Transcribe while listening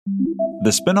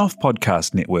The Spin-off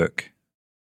Podcast Network.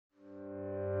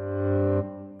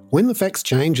 When the Facts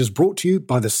Change is brought to you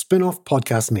by the Spin-off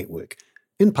Podcast Network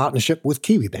in partnership with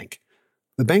Kiwibank,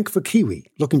 the bank for Kiwi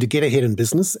looking to get ahead in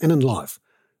business and in life.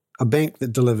 A bank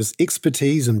that delivers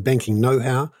expertise in banking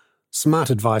know-how, smart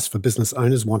advice for business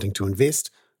owners wanting to invest,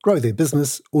 grow their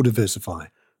business or diversify.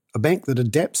 A bank that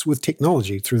adapts with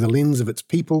technology through the lens of its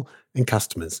people and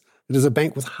customers. It is a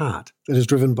bank with heart that is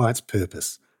driven by its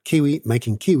purpose. Kiwi,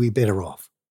 making Kiwi better off.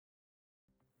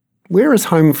 Where is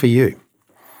home for you?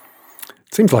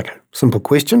 Seems like a simple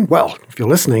question. Well, if you're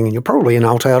listening and you're probably in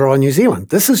Aotearoa, New Zealand,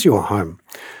 this is your home.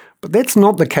 But that's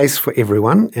not the case for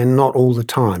everyone and not all the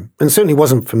time, and certainly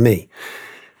wasn't for me.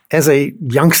 As a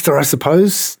youngster, I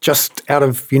suppose, just out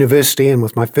of university and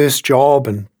with my first job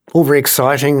and all very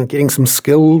exciting and getting some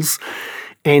skills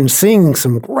and seeing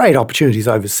some great opportunities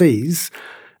overseas,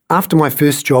 after my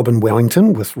first job in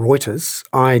Wellington with Reuters,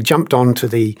 I jumped onto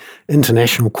the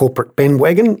international corporate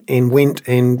bandwagon and went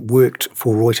and worked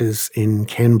for Reuters in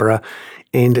Canberra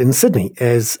and in Sydney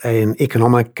as an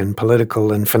economic and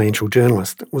political and financial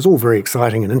journalist. It was all very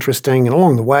exciting and interesting, and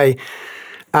along the way,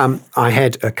 I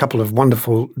had a couple of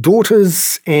wonderful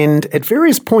daughters, and at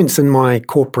various points in my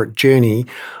corporate journey,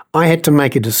 I had to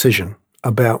make a decision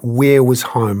about where was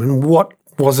home and what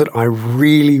was it I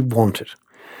really wanted.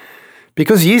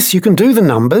 Because yes, you can do the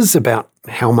numbers about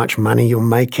how much money you're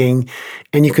making,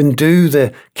 and you can do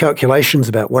the calculations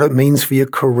about what it means for your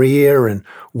career and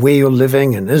where you're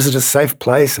living and is it a safe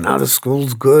place and are the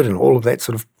schools good and all of that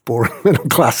sort of boring middle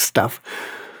class stuff.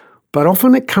 But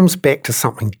often it comes back to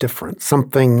something different,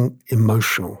 something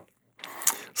emotional,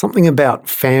 something about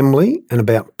family and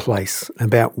about place,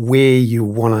 about where you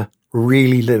want to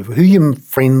really live, who your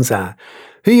friends are,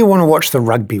 who you want to watch the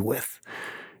rugby with.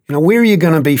 You know, where are you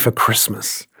going to be for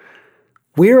Christmas?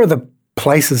 Where are the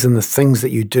places and the things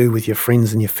that you do with your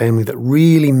friends and your family that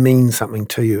really mean something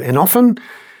to you? And often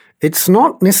it's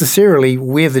not necessarily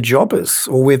where the job is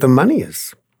or where the money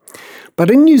is. But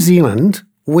in New Zealand,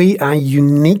 we are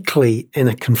uniquely in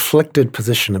a conflicted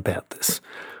position about this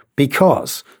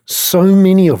because so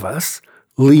many of us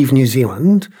leave New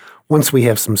Zealand once we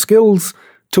have some skills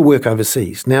to work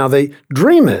overseas. Now, the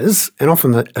dream is, and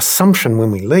often the assumption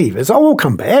when we leave is, we'll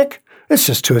come back. It's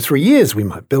just 2 or 3 years. We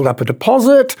might build up a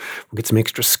deposit, we'll get some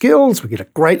extra skills, we'll get a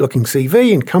great-looking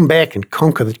CV and come back and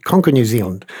conquer New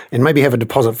Zealand and maybe have a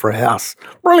deposit for a house.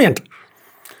 Brilliant!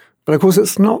 But of course,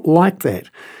 it's not like that.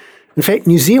 In fact,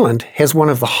 New Zealand has one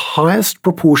of the highest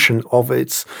proportion of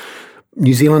its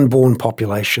New Zealand-born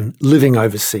population living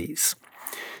overseas,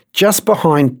 just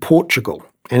behind Portugal.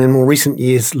 And in more recent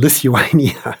years,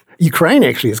 Lithuania. Ukraine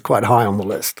actually is quite high on the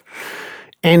list.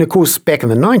 And of course, back in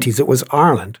the 90s, it was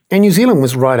Ireland. And New Zealand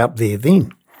was right up there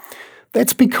then.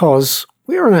 That's because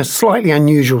we're in a slightly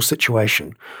unusual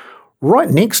situation. Right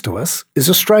next to us is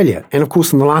Australia. And of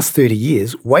course, in the last 30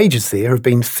 years, wages there have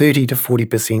been 30 to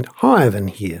 40% higher than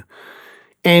here.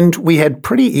 And we had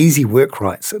pretty easy work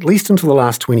rights, at least until the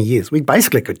last 20 years. We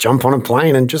basically could jump on a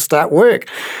plane and just start work.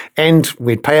 And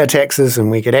we'd pay our taxes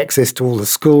and we'd get access to all the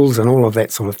schools and all of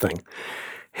that sort of thing.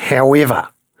 However,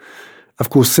 of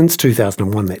course, since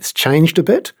 2001, that's changed a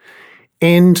bit.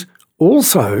 And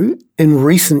also, in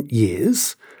recent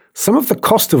years, some of the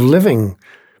cost of living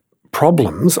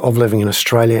problems of living in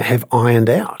Australia have ironed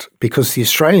out because the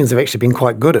Australians have actually been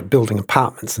quite good at building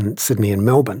apartments in Sydney and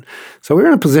Melbourne. So we're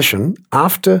in a position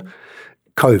after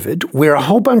COVID where a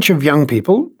whole bunch of young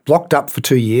people locked up for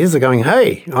 2 years are going,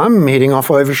 hey, I'm heading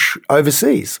off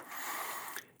overseas.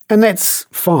 And that's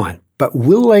fine. But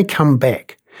will they come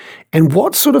back? And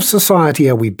what sort of society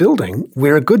are we building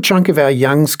where a good chunk of our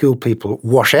young skilled people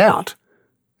wash out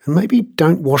and maybe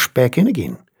don't wash back in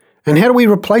again? And how do we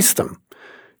replace them?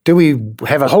 Do we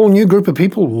have a whole new group of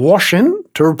people wash in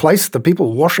to replace the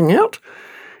people washing out?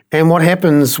 And what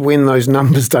happens when those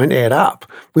numbers don't add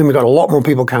up? When we've got a lot more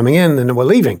people coming in than we're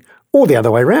leaving, or the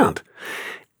other way around?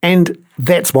 And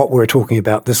that's what we're talking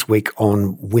about this week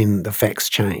on When the Facts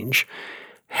Change.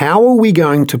 How are we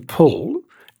going to pull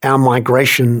our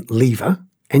migration lever,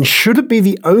 and should it be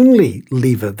the only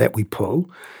lever that we pull,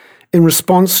 in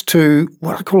response to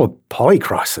what I call a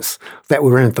polycrisis that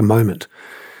we're in at the moment?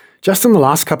 Just in the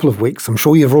last couple of weeks, I'm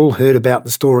sure you've all heard about the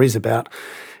stories about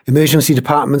emergency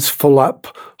departments full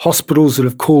up, hospitals that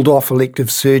have called off elective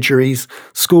surgeries,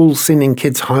 schools sending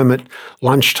kids home at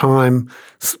lunchtime,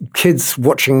 kids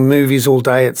watching movies all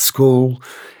day at school,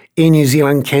 Air New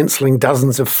Zealand cancelling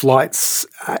dozens of flights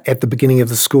at the beginning of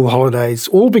the school holidays,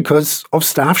 all because of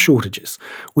staff shortages.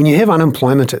 When you have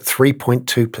unemployment at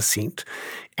 3.2%,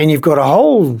 and you've got a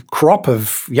whole crop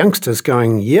of youngsters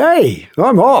going, yay,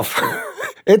 I'm off.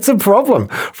 It's a problem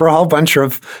for a whole bunch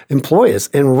of employers.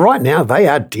 And right now, they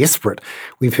are desperate.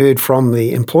 We've heard from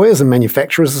the Employers and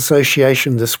Manufacturers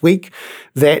Association this week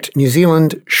that New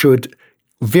Zealand should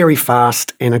very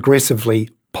fast and aggressively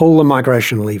pull the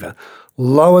migration lever,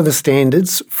 lower the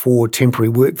standards for temporary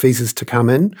work visas to come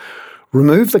in,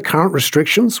 remove the current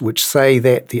restrictions, which say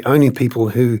that the only people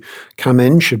who come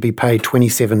in should be paid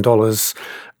 $27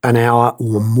 an hour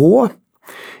or more,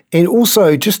 and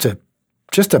also just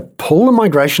to pull the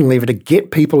migration lever to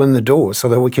get people in the door so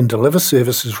that we can deliver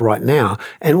services right now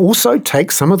and also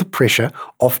take some of the pressure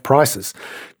off prices.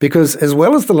 Because as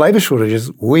well as the labour shortages,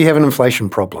 we have an inflation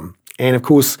problem. And of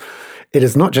course, it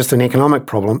is not just an economic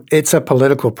problem, it's a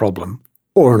political problem.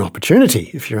 Or an opportunity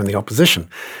if you're in the opposition.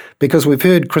 Because we've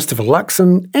heard Christopher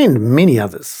Luxon and many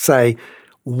others say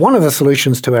one of the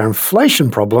solutions to our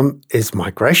inflation problem is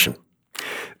migration.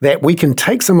 That we can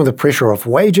take some of the pressure off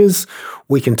wages,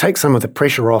 we can take some of the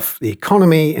pressure off the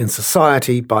economy and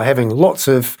society by having lots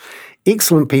of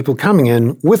excellent people coming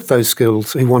in with those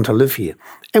skills who want to live here.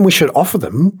 And we should offer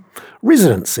them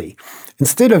residency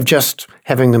instead of just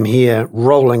having them here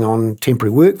rolling on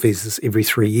temporary work visas every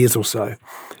 3 years or so.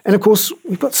 And of course,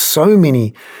 we've got so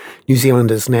many New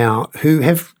Zealanders now who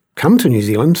have come to New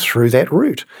Zealand through that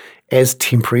route as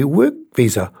temporary work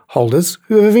visa holders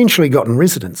who have eventually gotten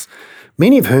residence.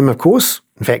 Many of whom, of course,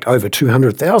 in fact over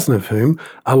 200,000 of whom,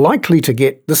 are likely to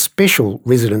get the special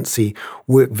residency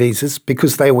work visas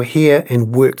because they were here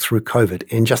and worked through COVID,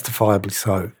 and justifiably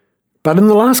so. But in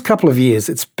the last couple of years,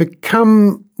 it's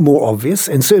become more obvious,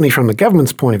 and certainly from the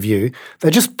government's point of view,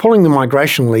 that just pulling the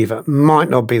migration lever might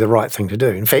not be the right thing to do.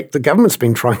 In fact, the government's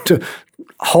been trying to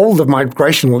hold the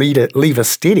migration lever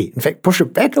steady, in fact, push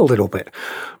it back a little bit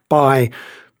by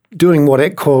doing what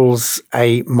it calls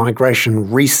a migration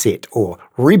reset, or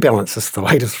rebalance is the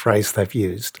latest phrase they've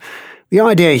used. The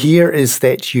idea here is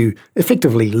that you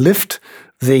effectively lift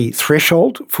the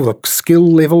threshold for the skill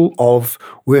level of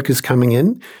workers coming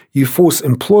in. You force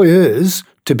employers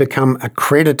to become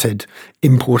accredited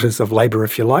importers of labour,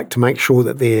 if you like, to make sure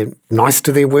that they're nice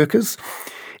to their workers.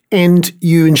 And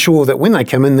you ensure that when they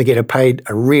come in, they get paid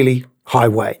a really high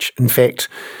wage. In fact,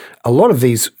 a lot of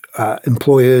these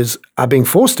employers are being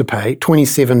forced to pay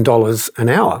 $27 an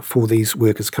hour for these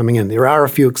workers coming in. There are a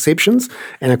few exceptions,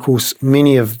 and of course,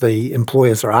 many of the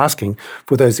employers are asking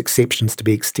for those exceptions to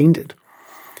be extended.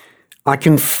 I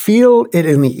can feel it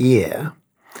in the air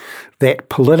that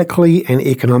politically and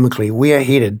economically we are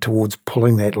headed towards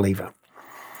pulling that lever.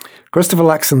 Christopher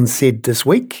Luxon said this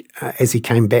week, as he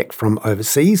came back from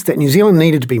overseas, that New Zealand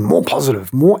needed to be more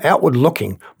positive, more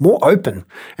outward-looking, more open,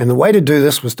 and the way to do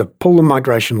this was to pull the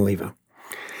migration lever.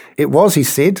 It was, he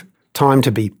said, time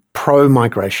to be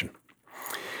pro-migration.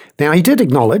 Now, he did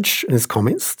acknowledge in his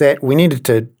comments that we needed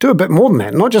to do a bit more than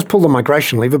that, not just pull the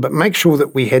migration lever, but make sure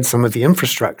that we had some of the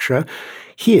infrastructure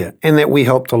here and that we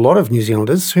helped a lot of New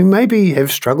Zealanders who maybe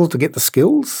have struggled to get the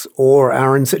skills or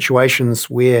are in situations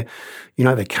where,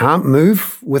 they can't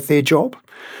move with their job,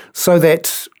 so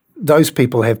that those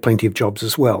people have plenty of jobs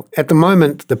as well. At the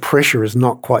moment, the pressure is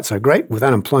not quite so great with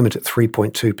unemployment at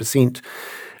 3.2%.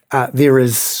 There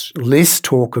is less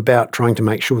talk about trying to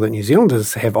make sure that New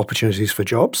Zealanders have opportunities for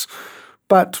jobs.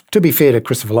 But to be fair to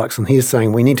Christopher Luxon, he is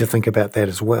saying we need to think about that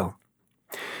as well.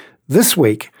 This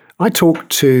week, I talked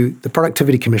to the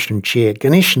Productivity Commission Chair,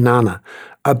 Ganesh Nana,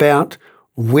 about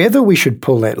whether we should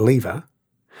pull that lever,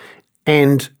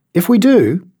 and if we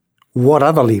do, what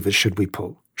other levers should we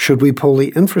pull? Should we pull the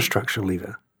infrastructure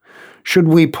lever? Should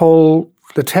we pull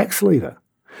the tax lever?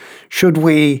 Should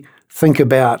we think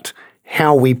about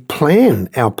how we plan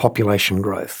our population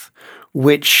growth,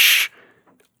 which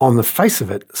on the face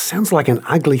of it sounds like an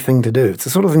ugly thing to do. It's the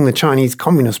sort of thing the Chinese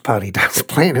Communist Party does,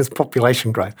 plan its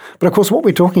population growth. But of course, what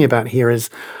we're talking about here is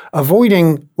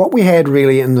avoiding what we had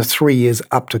really in the 3 years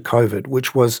up to COVID,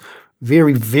 which was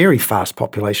very, very fast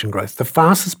population growth, the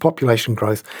fastest population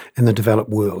growth in the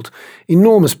developed world.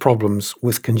 Enormous problems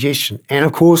with congestion and,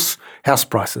 of course, house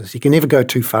prices. You can never go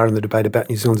too far in the debate about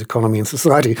New Zealand's economy and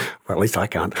society, well, at least I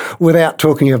can't, without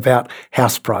talking about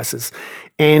house prices.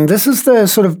 And this is the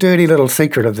sort of dirty little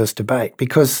secret of this debate,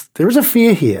 because there is a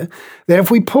fear here that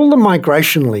if we pull the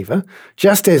migration lever,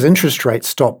 just as interest rates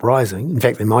stop rising, in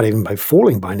fact, they might even be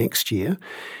falling by next year,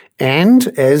 and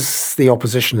as the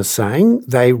opposition is saying,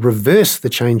 they reverse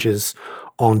the changes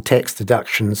on tax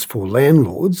deductions for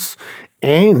landlords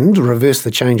and reverse the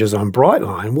changes on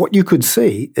Brightline, what you could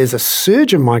see is a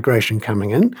surge of migration coming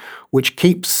in, which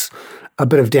keeps a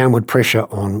bit of downward pressure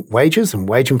on wages and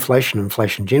wage inflation and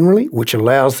inflation generally, which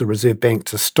allows the Reserve Bank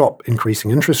to stop increasing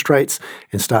interest rates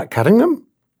and start cutting them.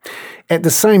 At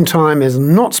the same time as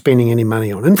not spending any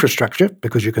money on infrastructure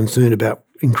because you're concerned about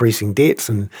increasing debts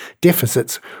and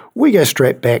deficits, we go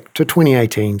straight back to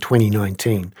 2018,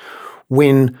 2019,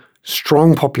 when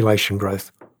strong population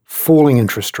growth, falling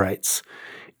interest rates,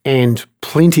 and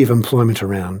plenty of employment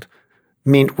around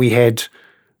meant we had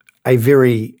a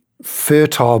very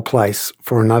fertile place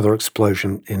for another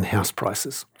explosion in house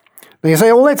prices. Now you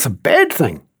say, oh, that's a bad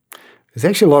thing. There's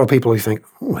actually a lot of people who think,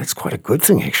 oh, that's quite a good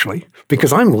thing actually,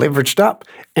 because I'm leveraged up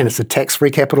and it's a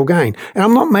tax-free capital gain. And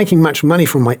I'm not making much money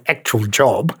from my actual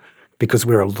job because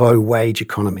we're a low-wage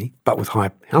economy, but with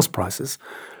high house prices.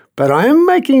 But I am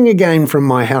making a gain from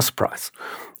my house price.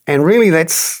 And really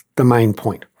that's the main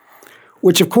point,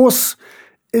 which of course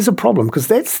is a problem because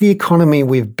that's the economy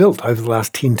we've built over the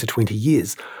last 10 to 20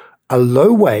 years. A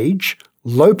low-wage,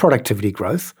 low productivity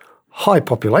growth, high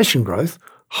population growth,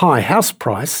 high house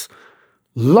price,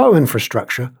 low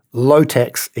infrastructure, low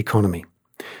tax economy.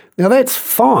 Now that's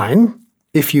fine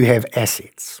if you have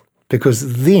assets,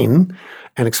 because then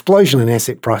an explosion in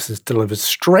asset prices delivers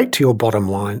straight to your bottom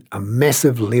line a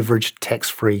massive leveraged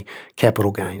tax-free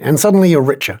capital gain. And suddenly you're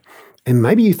richer. And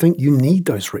maybe you think you need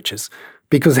those riches,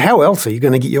 because how else are you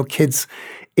going to get your kids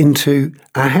into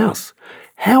a house?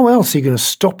 How else are you going to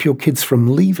stop your kids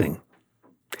from leaving?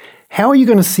 How are you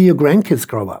going to see your grandkids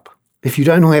grow up if you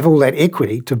don't have all that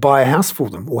equity to buy a house for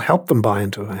them or help them buy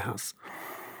into a house?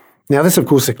 Now, this, of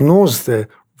course, ignores the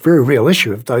very real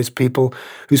issue of those people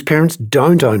whose parents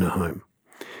don't own a home,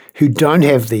 who don't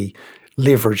have the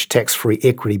leveraged tax-free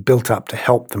equity built up to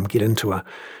help them get into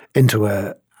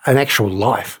an actual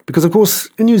life. Because, of course,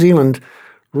 in New Zealand,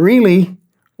 really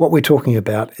what we're talking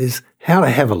about is how to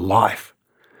have a life,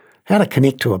 how to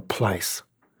connect to a place.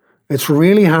 It's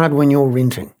really hard when you're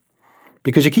renting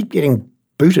because you keep getting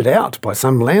booted out by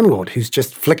some landlord who's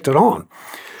just flicked it on.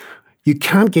 You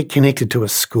can't get connected to a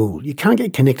school. You can't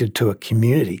get connected to a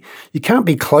community. You can't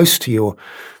be close to your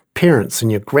parents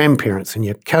and your grandparents and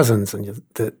your cousins and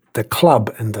the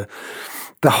club and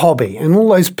the hobby and all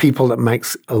those people that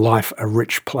makes a life a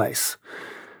rich place.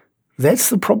 That's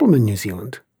the problem in New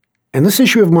Zealand. And this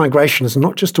issue of migration is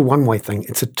not just a one-way thing,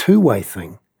 it's a two-way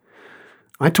thing.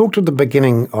 I talked at the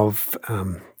beginning of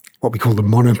what we call the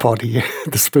monopod here,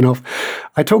 the spin-off.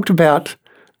 I talked about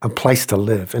a place to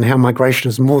live and how migration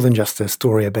is more than just a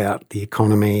story about the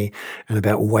economy and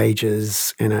about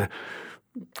wages and a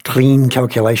clean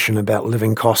calculation about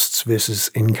living costs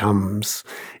versus incomes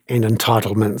and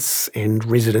entitlements and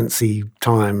residency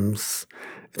times.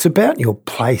 It's about your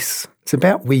place. It's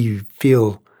about where you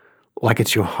feel like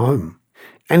it's your home.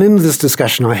 And in this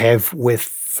discussion I have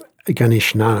with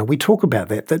Ganesh Nana, we talk about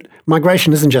that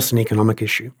migration isn't just an economic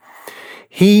issue.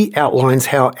 He outlines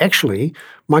how actually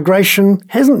migration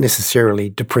hasn't necessarily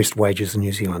depressed wages in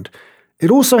New Zealand.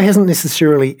 It also hasn't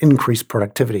necessarily increased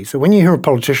productivity. So when you hear a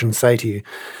politician say to you,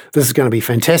 this is going to be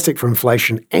fantastic for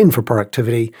inflation and for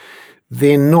productivity,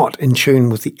 they're not in tune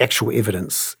with the actual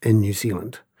evidence in New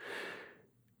Zealand.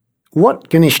 What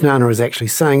Ganesh Nana is actually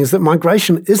saying is that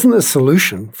migration isn't a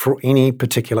solution for any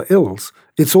particular ills.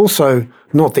 It's also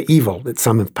not the evil that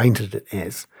some have painted it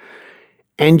as.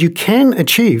 And you can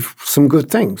achieve some good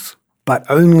things, but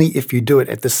only if you do it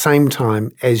at the same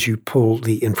time as you pull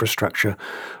the infrastructure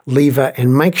lever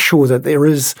and make sure that there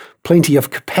is plenty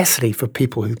of capacity for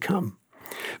people who come.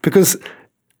 Because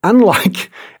unlike,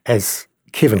 as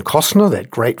Kevin Costner,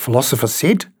 that great philosopher,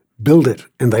 said, build it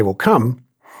and they will come,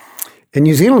 in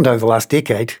New Zealand over the last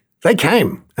decade, they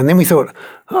came. And then we thought,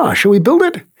 oh, shall we build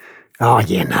it? Oh,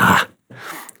 yeah, nah.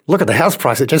 Look at the house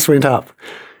price, it just went up.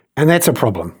 And that's a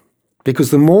problem.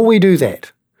 Because the more we do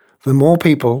that, the more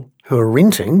people who are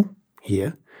renting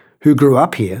here, who grew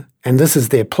up here, and this is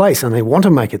their place and they want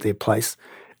to make it their place,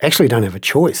 actually don't have a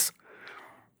choice.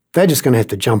 They're just going to have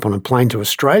to jump on a plane to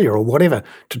Australia or whatever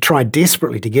to try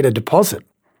desperately to get a deposit.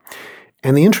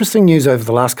 And the interesting news over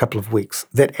the last couple of weeks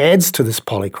that adds to this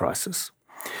polycrisis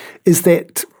is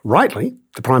that, rightly,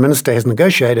 the Prime Minister has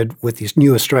negotiated with his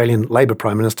new Australian Labor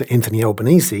Prime Minister, Anthony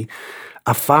Albanese,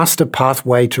 a faster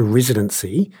pathway to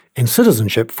residency and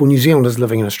citizenship for New Zealanders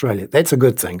living in Australia. That's a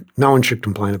good thing. No one should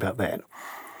complain about that.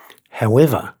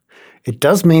 However, it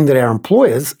does mean that our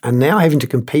employers are now having to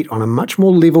compete on a much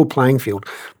more level playing field,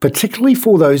 particularly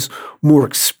for those more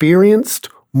experienced,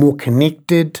 more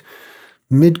connected,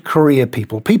 mid-career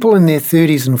people in their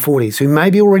 30s and 40s who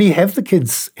maybe already have the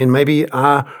kids and maybe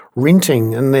are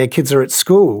renting and their kids are at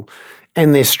school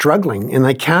and they're struggling and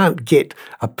they can't get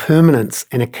a permanence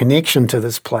and a connection to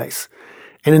this place.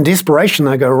 And in desperation,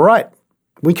 they go, right,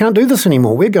 we can't do this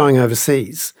anymore. We're going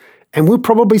overseas and we'll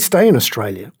probably stay in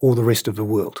Australia or the rest of the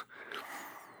world.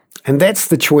 And that's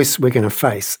the choice we're going to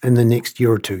face in the next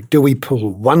year or two. Do we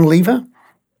pull one lever,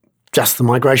 just the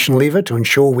migration lever, to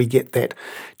ensure we get that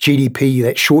GDP,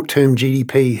 that short-term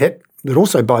GDP hit, that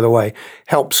also, by the way,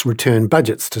 helps return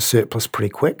budgets to surplus pretty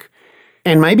quick,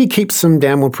 and maybe keep some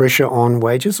downward pressure on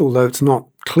wages, although it's not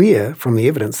clear from the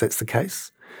evidence that's the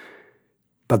case.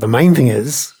 But the main thing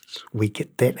is we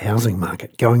get that housing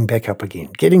market going back up again,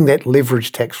 getting that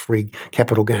leveraged tax-free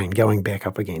capital gain going back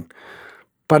up again.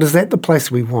 But is that the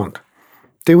place we want?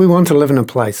 Do we want to live in a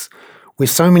place where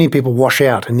so many people wash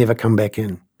out and never come back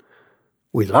in?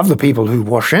 We love the people who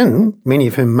wash in, many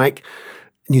of whom make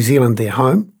New Zealand their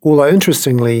home, although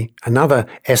interestingly, another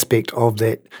aspect of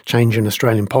that change in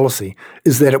Australian policy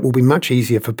is that it will be much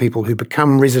easier for people who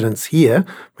become residents here,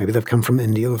 maybe they've come from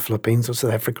India or the Philippines or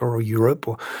South Africa or Europe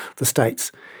or the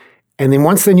States, and then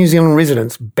once they're New Zealand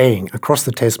residents, bang, across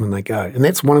the Tasman they go. And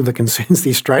that's one of the concerns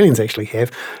the Australians actually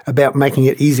have about making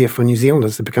it easier for New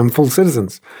Zealanders to become full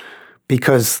citizens,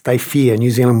 because they fear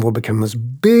New Zealand will become this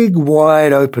big,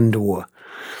 wide open door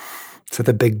to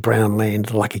the big brown land,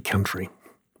 the lucky country.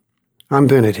 I'm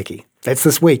Bernard Hickey. That's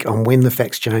this week on When the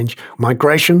Facts Change.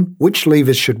 Migration, which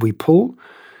levers should we pull?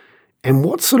 And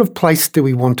what sort of place do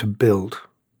we want to build?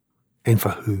 And for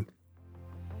who?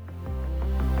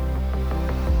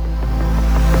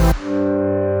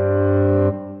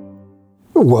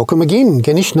 Welcome again,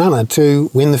 Ganesh Nana, to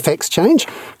When the Facts Change.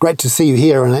 Great to see you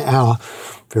here in our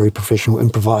very professional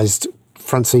improvised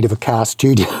front seat of a car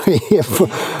studio here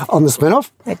on the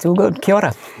Spin-Off. That's all good. Kia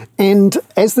ora. And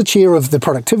as the chair of the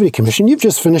Productivity Commission, you've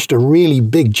just finished a really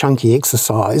big chunky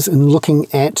exercise in looking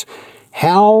at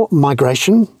how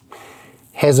migration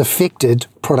has affected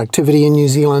productivity in New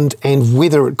Zealand and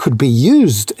whether it could be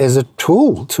used as a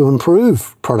tool to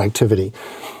improve productivity.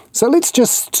 So let's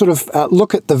just sort of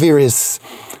look at the various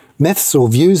myths or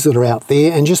views that are out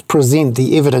there and just present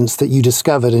the evidence that you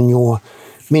discovered in your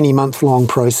many month-long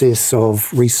process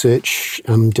of research,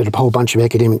 did a whole bunch of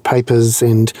academic papers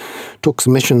and took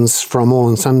submissions from all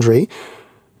and sundry.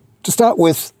 To start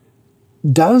with,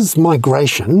 does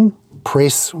migration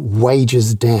press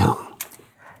wages down?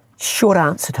 Short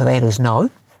answer to that is no.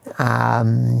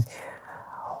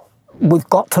 We've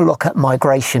got to look at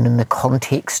migration in the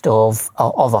context of a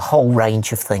whole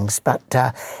range of things. But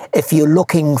if you're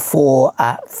looking for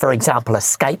example, a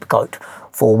scapegoat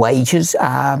for wages,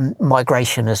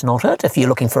 migration is not it. If you're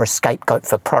looking for a scapegoat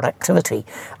for productivity,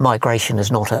 migration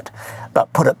is not it.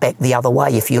 But put it back the other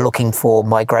way, if you're looking for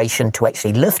migration to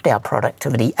actually lift our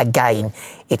productivity, again,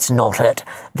 it's not it.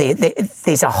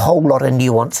 There's a whole lot of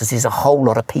nuances, there's a whole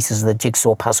lot of pieces of the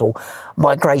jigsaw puzzle.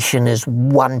 Migration is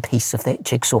one piece of that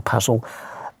jigsaw puzzle,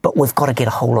 but we've got to get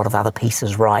a whole lot of other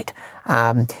pieces right.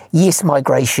 Yes,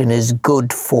 migration is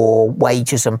good for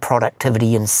wages and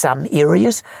productivity in some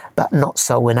areas, but not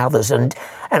so in others. And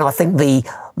I think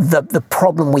the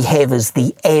problem we have is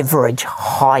the average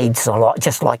hides a lot,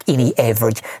 just like any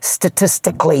average.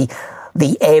 Statistically,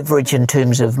 the average in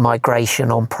terms of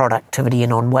migration on productivity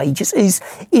and on wages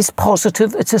is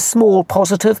positive. It's a small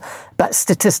positive, but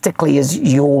statistically, as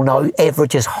you all know,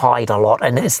 averages hide a lot,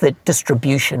 and it's the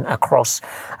distribution across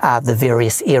the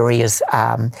various areas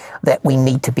that we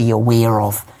need to be aware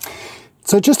of.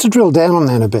 So just to drill down on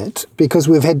that a bit, because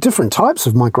we've had different types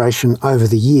of migration over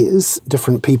the years,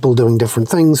 different people doing different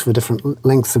things for different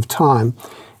lengths of time,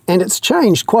 and it's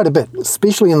changed quite a bit,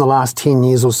 especially in the last 10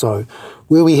 years or so,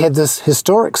 where we had this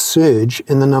historic surge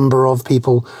in the number of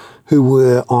people who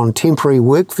were on temporary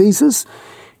work visas.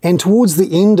 And towards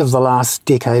the end of the last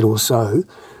decade or so,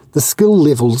 the skill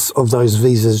levels of those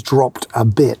visas dropped a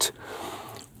bit.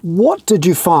 What did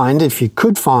you find, if you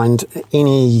could find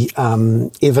any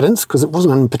evidence, because it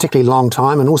wasn't a particularly long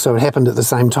time, and also it happened at the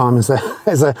same time as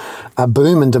a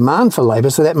boom in demand for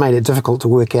labour, so that made it difficult to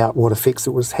work out what effects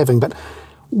it was having. But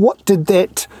what did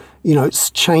that,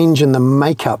 change in the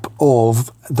makeup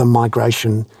of the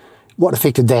migration, what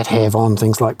effect did that have on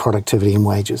things like productivity and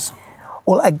wages?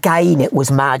 Well, again, it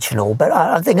was marginal, but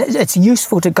I think it's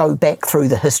useful to go back through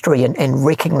the history and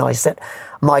recognise that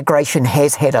migration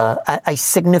has had a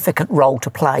significant role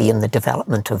to play in the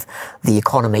development of the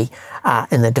economy,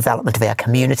 in the development of our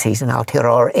communities in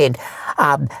Aotearoa. And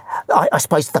I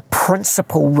suppose the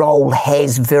principal role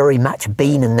has very much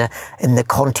been in the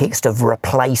context of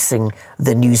replacing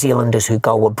the New Zealanders who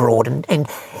go abroad.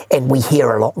 And we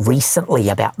hear a lot recently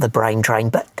about the brain drain,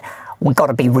 but we've got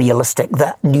to be realistic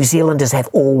that New Zealanders have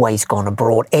always gone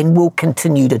abroad and will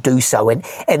continue to do so. And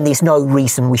there's no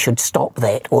reason we should stop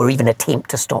that or even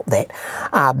attempt to stop that.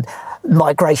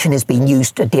 Migration has been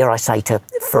used, dare I say,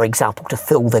 for example, to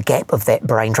fill the gap of that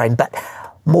brain drain. But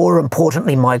more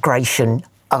importantly, migration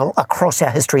across our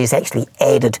history has actually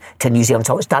added to New Zealand.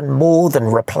 So it's done more than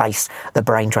replace the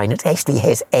brain drain. It actually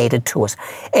has added to us.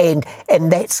 And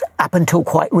that's up until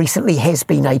quite recently has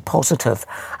been a positive.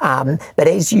 But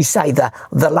as you say, the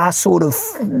last sort of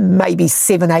maybe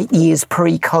 7-8 years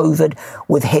pre-COVID,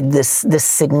 we've had this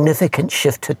significant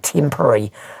shift to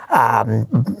temporary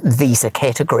visa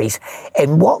categories,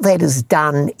 and what that has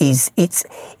done is it's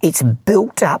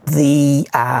built up the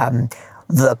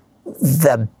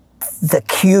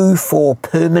queue for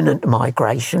permanent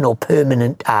migration or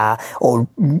permanent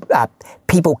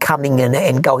people coming in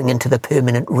and going into the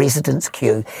permanent residence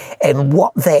queue, and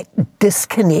what that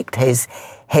disconnect has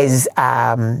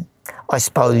I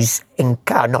suppose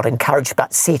not encouraged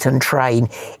but set in train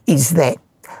is that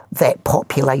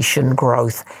population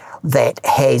growth that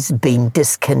has been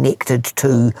disconnected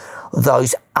to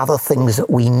those other things that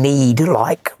we need,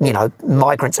 like,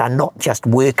 migrants are not just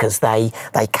workers, they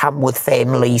come with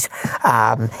families,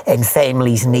 and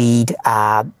families need,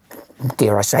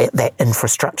 dare I say it, that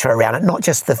infrastructure around it, not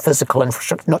just the physical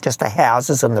infrastructure, not just the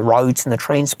houses and the roads and the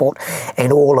transport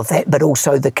and all of that, but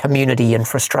also the community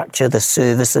infrastructure, the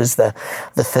services, the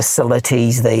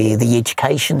facilities, the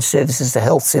education services, the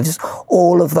health services,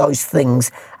 all of those things.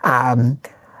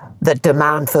 The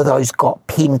demand for those got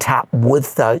pent up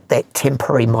with that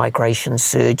temporary migration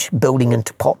surge building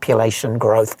into population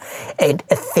growth, and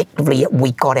effectively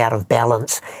we got out of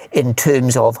balance in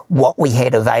terms of what we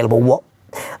had available, what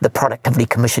the Productivity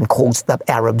Commission calls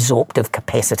our absorptive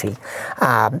capacity.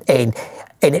 And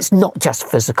it's not just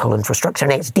physical infrastructure,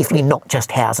 and it's definitely not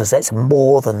just houses, it's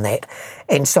more than that.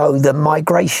 And so the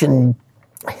migration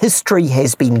history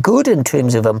has been good in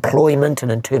terms of employment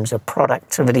and in terms of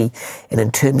productivity and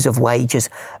in terms of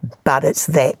wages, but it's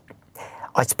that,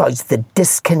 I suppose, the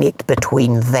disconnect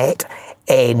between that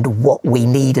and what we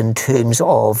need in terms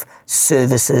of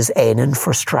services and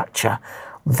infrastructure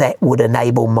that would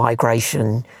enable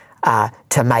migration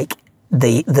to make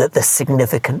the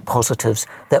significant positives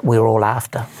that we're all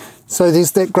after. So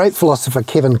there's that great philosopher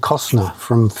Kevin Costner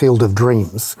from Field of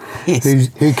Dreams, yes,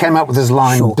 who came up with this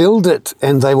line, sure, build it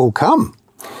and they will come.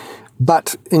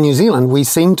 But in New Zealand, we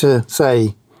seem to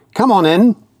say, come on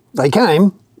in, they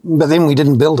came, but then we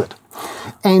didn't build it.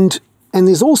 And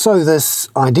there's also this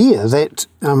idea that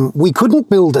we couldn't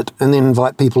build it and then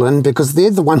invite people in because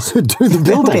they're the ones who do the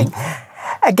building.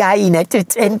 Again,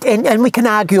 and we can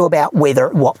argue about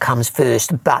what comes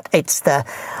first, but it's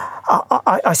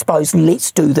I suppose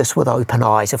let's do this with open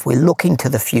eyes. If we're looking to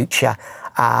the future,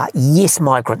 yes,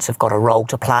 migrants have got a role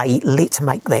to play. Let's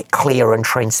make that clear and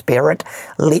transparent.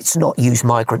 Let's not use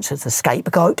migrants as a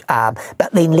scapegoat,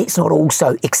 but then let's not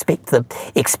also expect them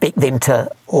to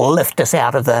lift us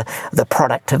out of the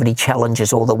productivity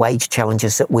challenges or the wage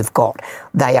challenges that we've got.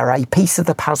 They are a piece of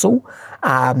the puzzle.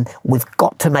 We've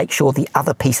got to make sure the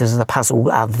other pieces of the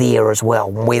puzzle are there as well,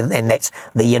 and that's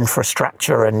the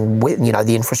infrastructure, and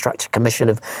the Infrastructure Commission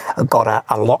have got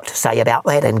a lot to say about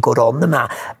that, and good on them.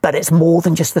 But it's more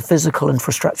than just the physical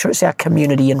infrastructure, it's our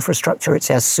community infrastructure,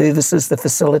 it's our services, the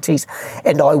facilities,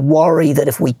 and I worry that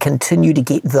if we continue to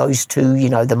get those two,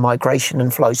 the migration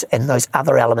inflows and those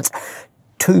other elements,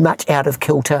 too much out of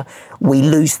kilter, we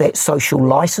lose that social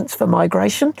license for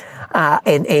migration,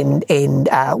 and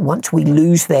once we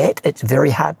lose that, it's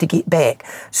very hard to get back.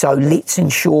 So let's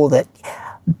ensure that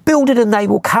build it and they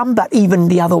will come, but even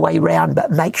the other way round,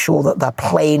 but make sure that the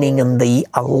planning and the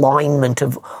alignment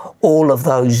of all of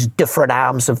those different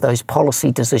arms of those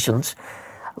policy decisions,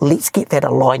 let's get that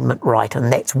alignment right,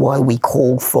 and that's why we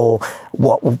call for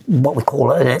what we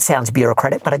call, and it sounds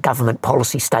bureaucratic, but a government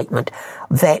policy statement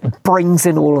that brings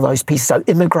in all of those pieces. So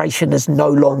immigration is no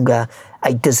longer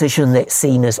a decision that's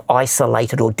seen as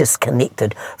isolated or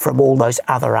disconnected from all those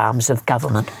other arms of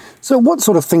government. So what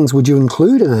sort of things would you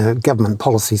include in a government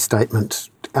policy statement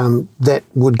that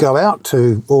would go out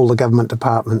to all the government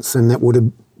departments and that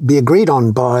would be agreed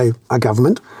on by a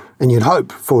government, and you'd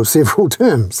hope for several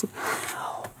terms?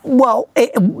 Well,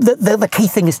 the key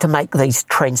thing is to make these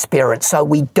transparent, so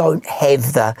we don't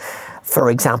have for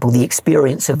example, the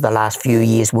experience of the last few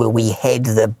years where we had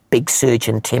the big surge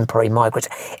in temporary migrants,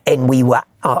 and we were,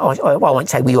 I won't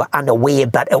say we were unaware,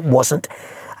 but it wasn't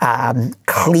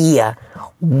clear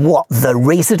what the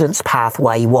residence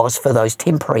pathway was for those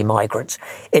temporary migrants.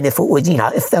 And if it was,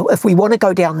 if we want to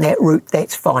go down that route,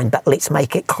 that's fine, but let's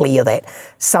make it clear that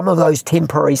some of those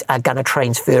temporaries are going to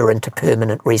transfer into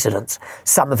permanent residence.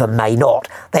 Some of them may not.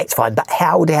 That's fine. But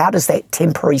how does that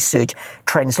temporary surge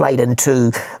translate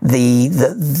into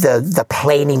the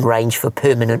planning range for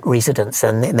permanent residence?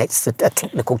 And that's a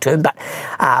technical term, but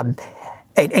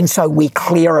And so we're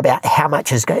clear about how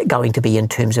much is going to be in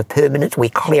terms of permanent. We're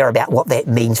clear about what that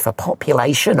means for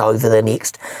population over the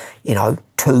next,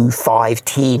 2, 5,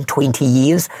 10, 20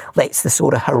 years. That's the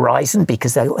sort of horizon,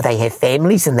 because they have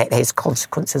families, and that has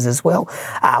consequences as well.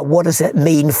 What does it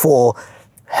mean for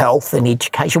health and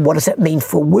education? What does it mean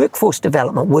for workforce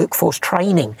development, workforce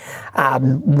training?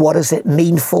 What does it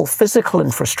mean for physical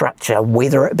infrastructure,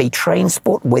 whether it be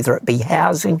transport, whether it be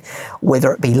housing,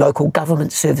 whether it be local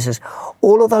government services?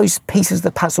 All of those pieces of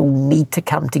the puzzle need to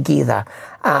come together.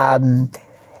 And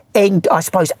I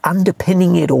suppose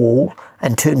underpinning it all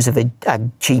in terms of a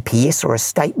GPS or a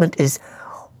statement is,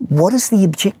 what is the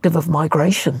objective of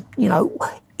migration?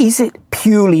 Is it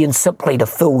purely and simply to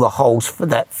fill the holes for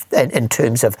that in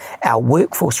terms of our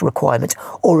workforce requirements,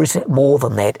 or is it more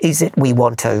than that? Is it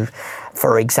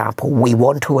for example, we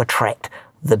want to attract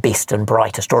the best and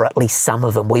brightest, or at least some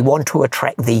of them. We want to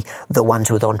attract the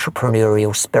ones with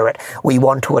entrepreneurial spirit. We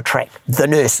want to attract the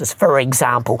nurses, for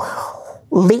example.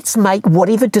 Let's make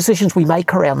whatever decisions we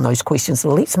make around those questions,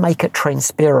 let's make it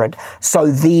transparent,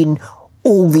 so then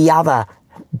all the other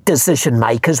decision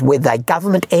makers, whether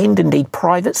government and indeed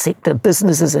private sector,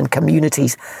 businesses and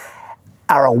communities,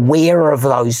 are aware of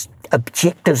those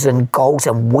objectives and goals,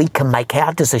 and we can make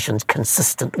our decisions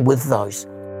consistent with those.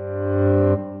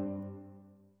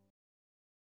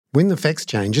 When the Facts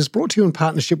Change is brought to you in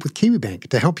partnership with Kiwibank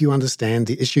to help you understand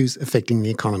the issues affecting the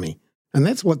economy. And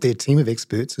that's what their team of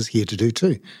experts is here to do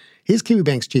too. Here's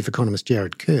Kiwibank's Chief Economist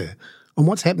Jared Kerr on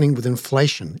what's happening with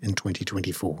inflation in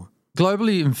 2024.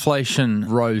 Globally, inflation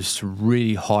rose to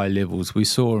really high levels. We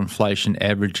saw inflation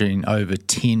averaging over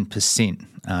 10%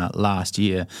 last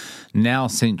year. Now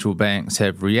central banks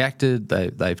have reacted.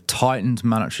 They've tightened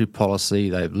monetary policy.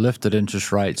 They've lifted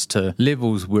interest rates to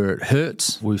levels where it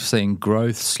hurts. We've seen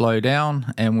growth slow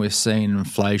down, and we're seeing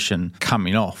inflation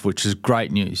coming off, which is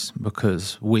great news,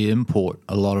 because we import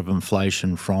a lot of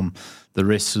inflation from the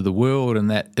rest of the world,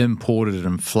 and that imported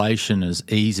inflation is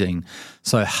easing.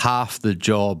 So half the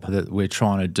job that we're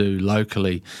trying to do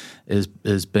locally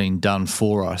is being done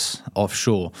for us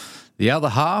offshore. The other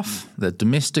half, the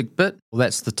domestic bit, well,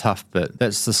 that's the tough bit.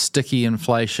 That's the sticky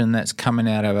inflation that's coming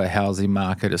out of our housing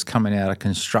market. It's coming out of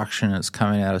construction. It's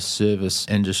coming out of service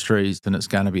industries, and it's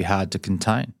going to be hard to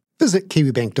contain. Visit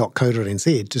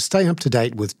kiwibank.co.nz to stay up to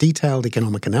date with detailed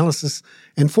economic analysis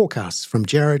and forecasts from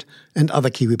Jared and other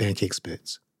Kiwibank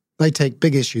experts. They take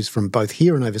big issues from both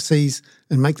here and overseas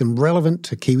and make them relevant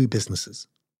to Kiwi businesses.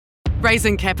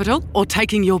 Raising capital or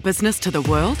taking your business to the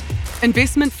world?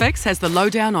 Investment Fix has the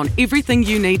lowdown on everything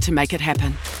you need to make it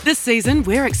happen. This season,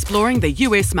 we're exploring the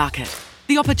US market,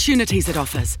 the opportunities it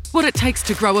offers, what it takes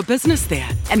to grow a business there,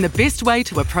 and the best way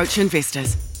to approach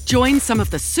investors. Join some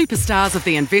of the superstars of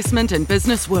the investment and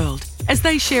business world as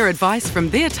they share advice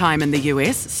from their time in the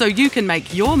US, so you can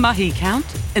make your mahi count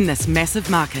in this massive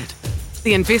market.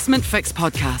 The Investment Fix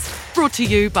podcast, brought to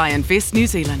you by Invest New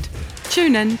Zealand.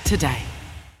 Tune in today.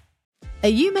 Are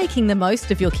you making the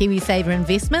most of your KiwiSaver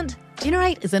investment?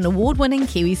 Generate is an award-winning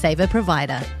KiwiSaver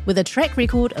provider with a track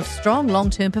record of strong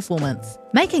long-term performance.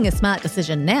 Making a smart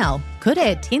decision now could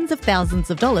add tens of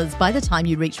thousands of dollars by the time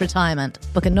you reach retirement.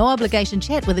 Book a no-obligation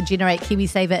chat with a Generate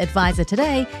KiwiSaver advisor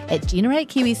today at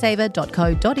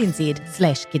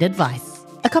generatekiwisaver.co.nz/get-advice.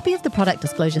 A copy of the product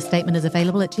disclosure statement is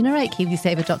available at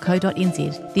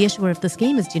generatekiwisaver.co.nz. The issuer of the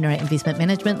scheme is Generate Investment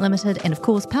Management Limited, and of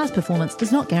course, past performance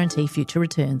does not guarantee future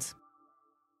returns.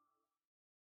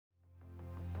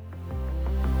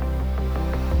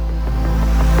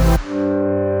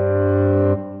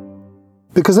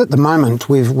 Because at the moment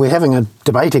we're having a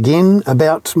debate again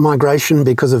about migration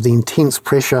because of the intense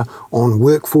pressure on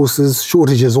workforces,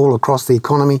 shortages all across the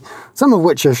economy, some of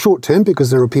which are short-term because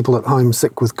there are people at home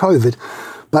sick with COVID,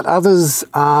 but others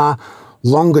are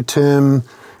longer-term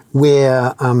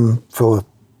where for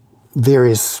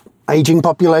various ageing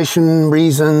population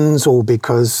reasons, or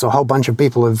because a whole bunch of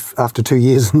people have, after 2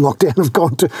 years in lockdown, have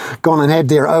gone and had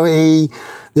their OE.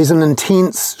 There's an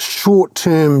intense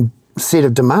short-term set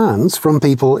of demands from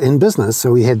people in business.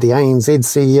 So we had the ANZ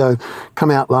CEO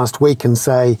come out last week and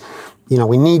say,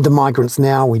 we need the migrants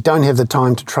now. We don't have the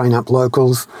time to train up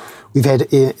locals. We've had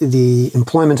the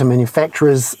Employment and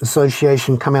Manufacturers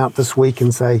Association come out this week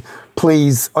and say,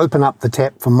 please open up the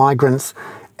tap for migrants.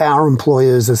 Our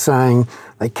employers are saying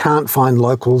they can't find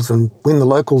locals, and when the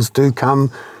locals do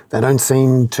come, they don't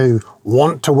seem to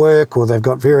want to work, or they've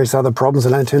got various other problems.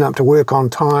 They don't turn up to work on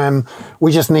time.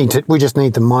 We just need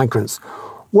the migrants.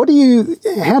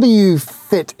 How do you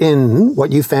fit in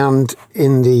what you found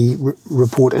in the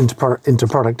report into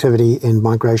productivity and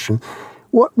migration?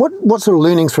 What sort of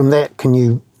learnings from that can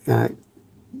you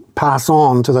pass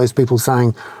on to those people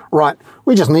saying, right,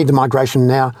 we just need the migration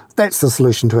now. That's the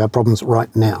solution to our problems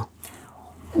right now.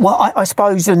 Well, I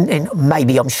suppose, and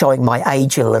maybe I'm showing my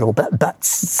age a little bit, but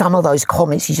some of those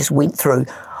comments you just went through,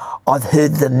 I've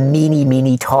heard them many,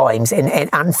 many times. And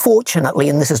unfortunately,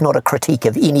 and this is not a critique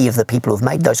of any of the people who've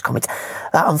made those comments,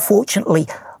 unfortunately,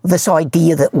 this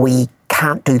idea that we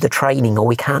can't do the training or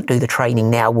we can't do the training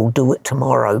now, we'll do it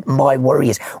tomorrow. My worry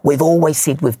is we've always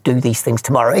said we'll do these things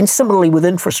tomorrow. And similarly with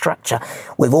infrastructure,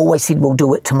 we've always said we'll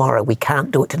do it tomorrow. We can't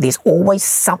do it today. There's always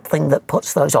something that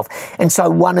puts those off. And so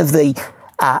one of the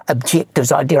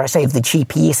objectives, I dare I say, of the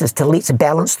GPS is to let's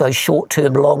balance those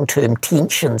short-term, long-term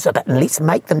tensions a bit and let's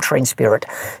make them transparent.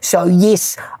 So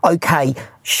yes, okay,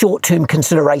 short-term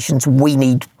considerations, we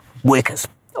need workers.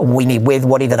 We need,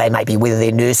 whatever they may be, whether they're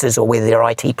nurses or whether they're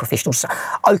IT professionals.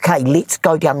 Okay, let's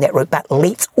go down that route, but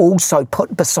let's also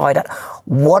put beside it,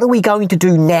 what are we going to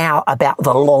do now about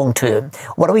the long term?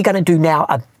 What are we going to do now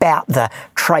about the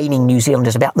training New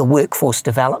Zealanders, about the workforce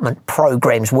development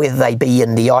programs, whether they be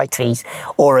in the ITs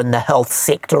or in the health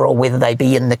sector or whether they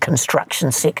be in the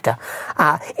construction sector?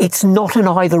 It's not an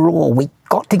either or. We've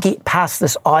got to get past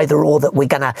this either or that we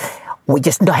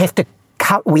just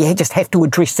have to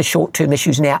address the short-term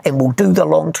issues now and we'll do the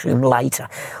long-term later.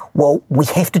 Well, we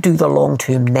have to do the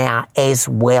long-term now as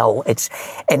well.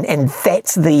 And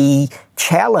that's the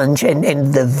challenge,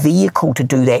 and the vehicle to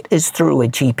do that is through a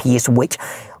GPS, which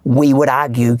we would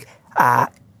argue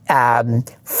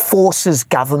forces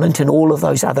government and all of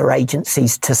those other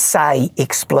agencies to say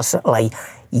explicitly,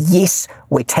 yes,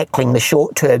 we're tackling the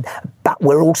short term, but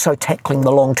we're also tackling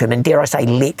the long term. And dare I say,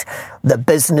 let the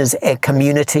business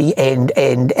community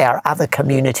and our other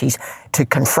communities to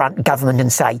confront government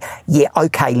and say, yeah,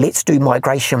 okay, let's do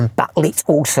migration, but let's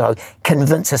also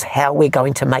convince us how we're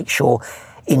going to make sure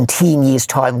in 10 years'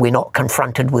 time we're not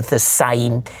confronted with the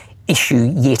same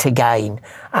issue yet again.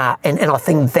 And I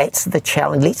think that's the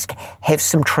challenge. Let's have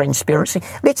some transparency.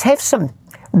 Let's have some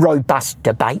robust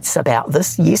debates about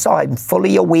this. Yes, I'm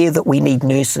fully aware that we need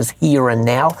nurses here and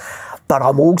now, but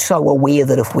I'm also aware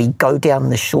that if we go down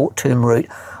the short-term route,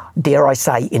 dare I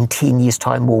say, in 10 years'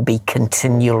 time, we'll be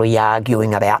continually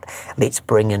arguing about let's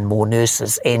bring in more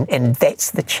nurses. And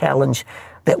that's the challenge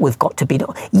that we've got to be.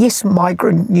 Yes,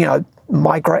 migrant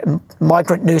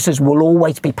nurses will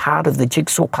always be part of the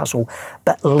jigsaw puzzle,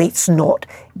 but let's not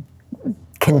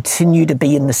continue to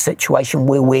be in the situation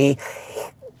where we're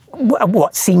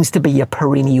what seems to be a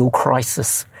perennial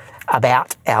crisis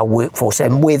about our workforce,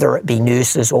 and whether it be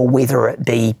nurses or whether it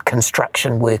be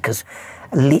construction workers.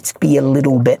 Let's be a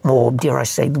little bit more, dare I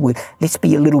say, let's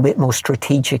be a little bit more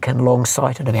strategic and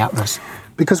long-sighted about this.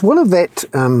 Because one of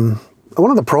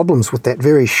the problems with that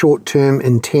very short-term,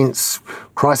 intense,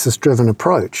 crisis-driven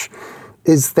approach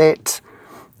is that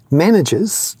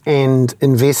managers and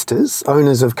investors,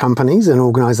 owners of companies and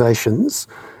organisations,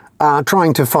 are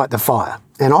trying to fight the fire.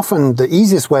 And often the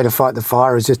easiest way to fight the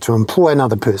fire is just to employ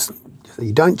another person. So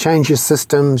you don't change your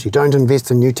systems, you don't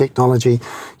invest in new technology,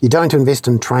 you don't invest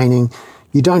in training,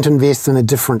 you don't invest in a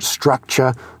different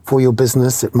structure for your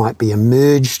business. It might be a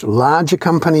merged larger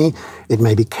company, it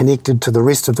may be connected to the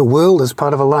rest of the world as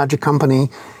part of a larger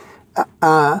company.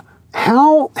 How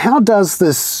does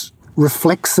this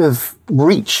reflexive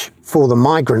reach for the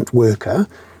migrant worker,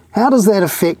 how does that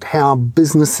affect how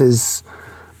businesses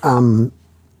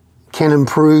can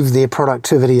improve their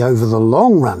productivity over the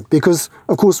long run? Because,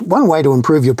 of course, one way to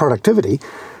improve your productivity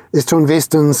is to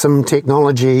invest in some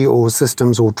technology or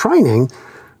systems or training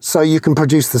so you can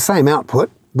produce the same output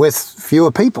with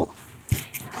fewer people.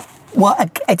 Well,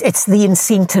 it's the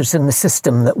incentives in the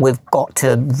system that we've got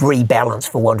to rebalance,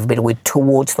 for want of a better word,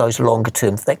 towards those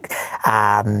longer-term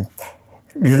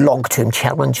long-term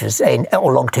challenges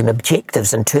or long-term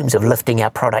objectives in terms of lifting our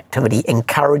productivity.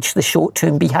 Encourage the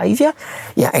short-term behaviour,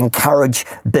 encourage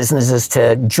businesses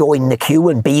to join the queue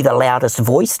and be the loudest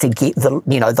voice to get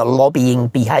the lobbying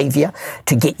behaviour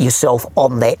to get yourself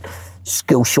on that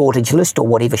skill shortage list or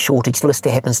whatever shortage list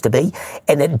it happens to be.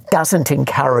 And it doesn't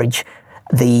encourage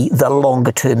the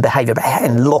longer term behaviour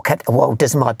and look at, well,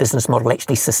 does my business model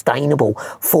actually sustainable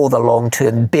for the long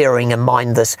term, bearing in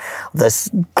mind this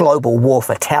global war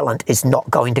for talent is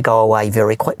not going to go away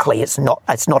very quickly. It's not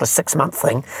a 6-month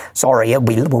thing. Sorry,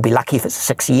 we'll be lucky if it's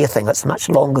a 6-year thing. It's much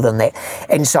longer than that.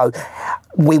 And so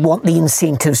we want the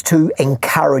incentives to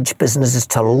encourage businesses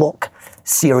to look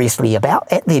seriously at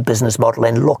their business model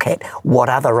and look at what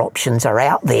other options are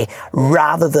out there,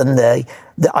 rather than the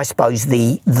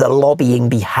lobbying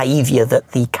behaviour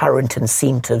that the current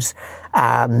incentives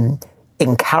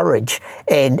encourage.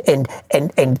 And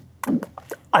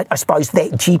I suppose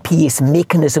that GPS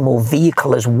mechanism or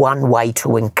vehicle is one way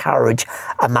to encourage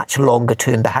a much longer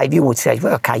term behaviour. We'd say,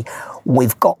 okay,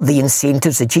 we've got the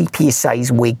incentives. The GPS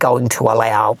says we're going to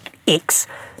allow X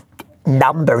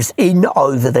numbers in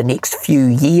over the next few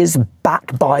years.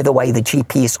 But by the way, the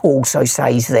GPS also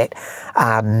says that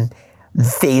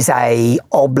there's a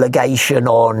obligation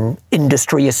on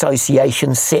industry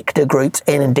associations, sector groups,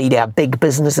 and indeed our big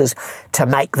businesses to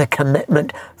make the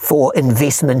commitment for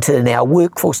investment in our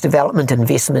workforce development,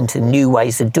 investment in new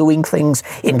ways of doing things,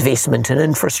 investment in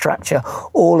infrastructure.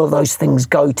 All of those things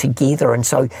go together. And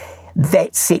so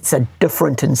that sets a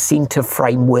different incentive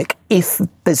framework if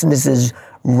businesses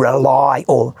rely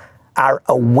or are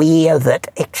aware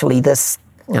that actually this,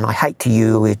 and I hate to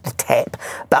use the TAP,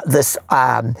 but this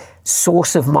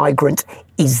source of migrants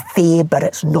is there, but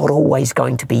it's not always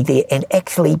going to be there. And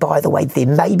actually, by the way, there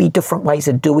may be different ways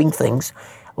of doing things.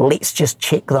 Let's just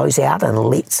check those out and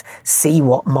let's see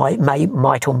what might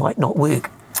or might not work.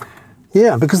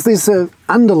 Yeah, because there's an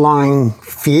underlying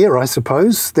fear, I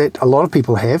suppose, that a lot of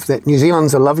people have, that New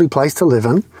Zealand's a lovely place to live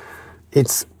in.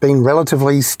 It's been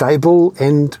relatively stable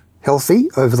and healthy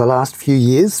over the last few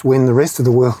years when the rest of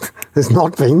the world has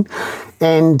not been.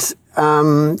 And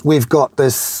we've got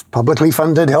this publicly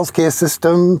funded healthcare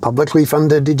system, publicly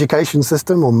funded education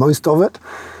system, or most of it.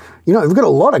 You know, we've got a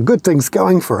lot of good things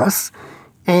going for us.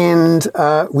 And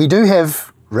we do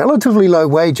have relatively low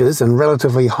wages and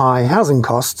relatively high housing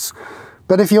costs.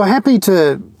 But if you're happy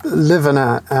to live in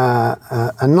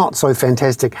a not so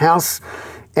fantastic house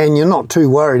and you're not too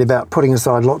worried about putting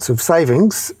aside lots of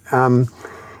savings,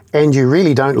 and you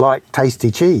really don't like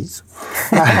tasty cheese,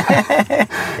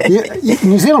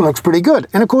 New Zealand looks pretty good.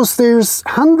 And of course, there's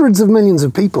hundreds of millions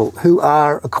of people who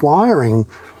are acquiring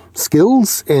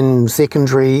skills in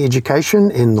secondary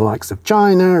education in the likes of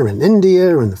China and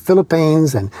India and the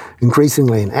Philippines and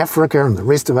increasingly in Africa and the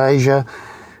rest of Asia,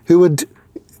 who would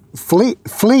flee,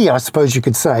 I suppose you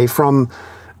could say, from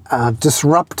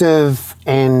disruptive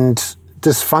and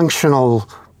dysfunctional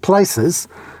places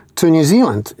to New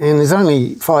Zealand. And there's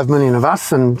only 5 million of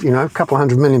us and, a couple of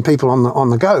 100 million people on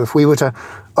the go. If we were to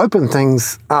open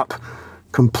things up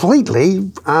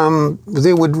completely,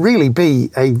 there would really be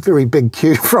a very big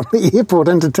queue from the airport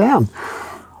into town.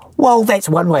 Well, that's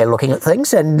one way of looking at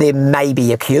things, and there may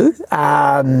be a queue.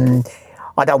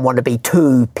 I don't want to be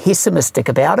too pessimistic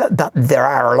about it, but there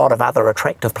are a lot of other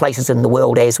attractive places in the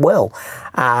world as well.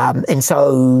 And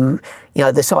so,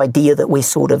 this idea that we're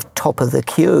sort of top of the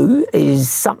queue is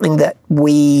something that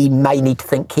we may need to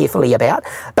think carefully about.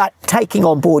 But taking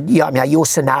on board your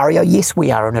scenario, yes, we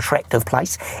are an attractive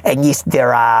place. And yes,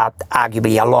 there are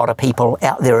arguably a lot of people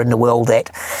out there in the world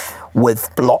that,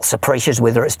 with lots of pressures,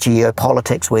 whether it's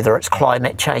geopolitics, whether it's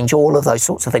climate change, all of those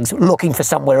sorts of things, looking for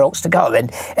somewhere else to go.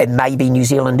 And maybe New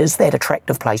Zealand is that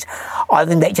attractive place. I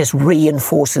think that just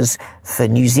reinforces for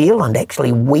New Zealand,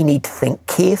 actually, we need to think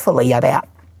carefully about,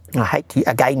 I hate to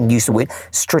again use the word,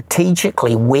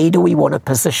 strategically, where do we want to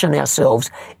position ourselves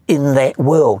in that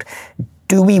world?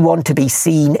 Do we want to be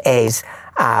seen as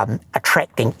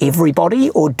attracting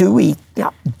everybody, or do we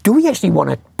actually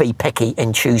want to be picky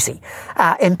and choosy?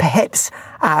 And perhaps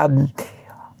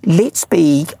let's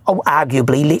be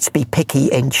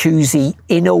picky and choosy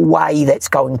in a way that's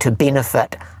going to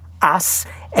benefit us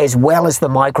as well as the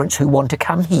migrants who want to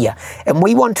come here. And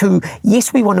we want to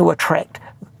attract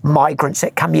migrants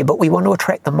that come here, but we want to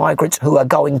attract the migrants who are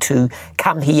going to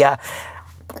come here,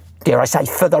 dare I say,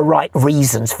 for the right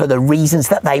reasons, for the reasons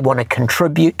that they want to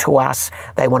contribute to us,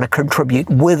 they want to contribute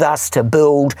with us to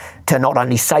build, to not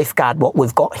only safeguard what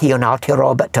we've got here in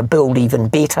Aotearoa, but to build even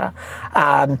better.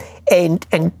 And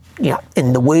in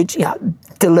the words,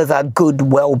 deliver good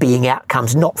well-being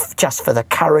outcomes, not just for the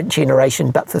current generation,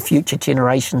 but for future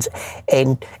generations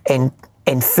and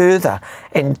further.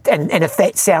 And if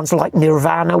that sounds like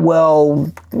nirvana,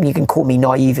 well, you can call me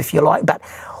naive if you like, but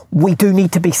we do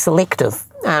need to be selective.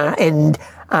 And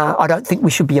I don't think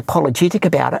we should be apologetic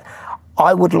about it.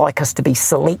 I would like us to be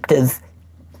selective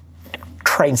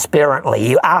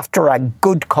transparently after a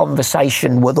good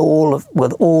conversation with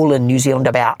all in New Zealand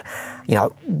about,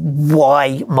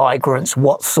 why migrants,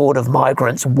 what sort of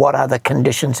migrants, what are the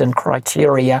conditions and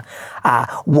criteria,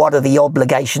 what are the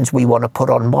obligations we want to put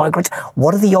on migrants,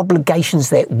 what are the obligations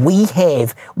that we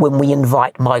have when we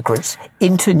invite migrants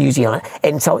into New Zealand.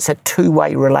 And so it's a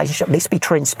two-way relationship. Let's be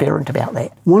transparent about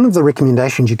that. One of the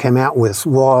recommendations you came out with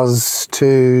was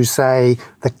to say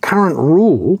the current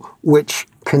rule, which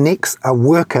connects a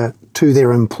worker to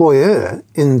their employer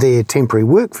in their temporary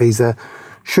work visa,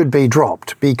 should be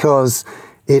dropped, because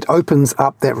It opens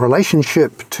up that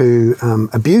relationship to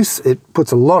abuse. It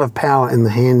puts a lot of power in the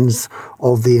hands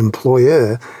of the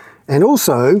employer. And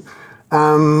also,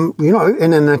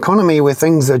 in an economy where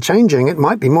things are changing, it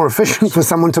might be more efficient for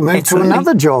someone to move to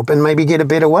another job and maybe get a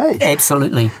better wage.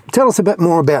 Absolutely. Tell us a bit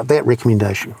more about that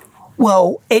recommendation.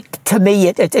 Well, to me,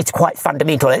 it's quite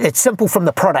fundamental. It's simple from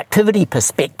the productivity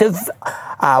perspective.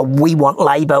 We want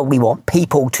labour, we want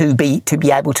people to be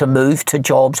able to move to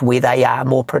jobs where they are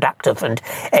more productive. And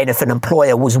if an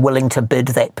employer was willing to bid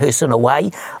that person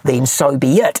away, then so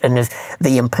be it. And if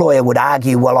the employer would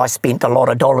argue, well, I spent a lot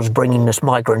of dollars bringing this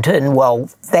migrant in, well,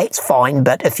 that's fine.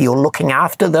 But if you're looking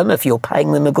after them, if you're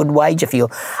paying them a good wage, if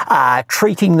you're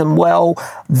treating them well,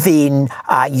 then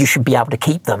you should be able to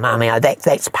keep them. I mean,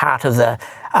 that's part of the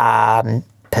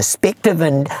perspective.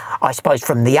 And I suppose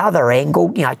from the other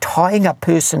angle, tying a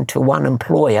person to one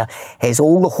employer has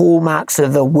all the hallmarks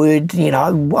of the word, I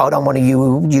don't want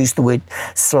to use the word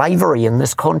slavery in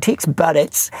this context, but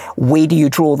it's where do you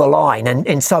draw the line?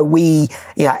 And so we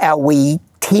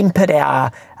tempered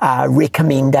our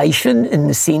recommendation in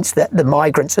the sense that the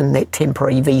migrants in that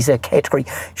temporary visa category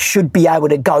should be able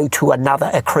to go to another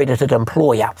accredited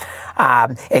employer.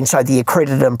 And so the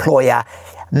accredited employer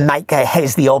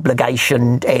has the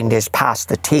obligation and has passed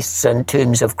the tests in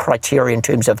terms of criteria, in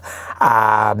terms of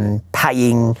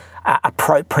paying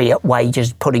appropriate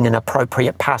wages, putting in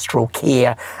appropriate pastoral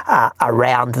care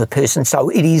around the person. So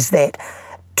it is that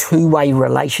two-way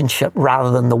relationship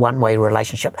rather than the one-way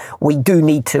relationship. We do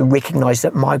need to recognise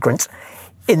that migrants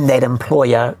in that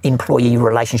employer-employee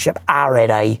relationship are at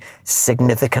a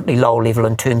significantly lower level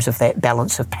in terms of that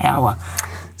balance of power.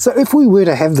 So if we were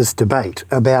to have this debate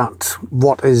about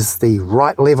what is the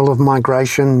right level of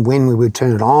migration, when we would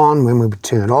turn it on, when we would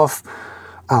turn it off,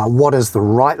 what is the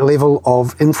right level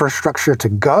of infrastructure to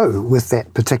go with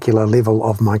that particular level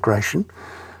of migration,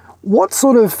 what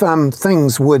sort of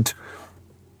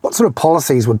what sort of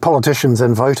policies would politicians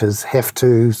and voters have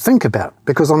to think about?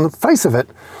 Because on the face of it,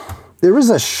 there is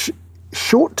a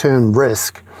short-term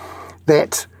risk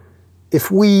that if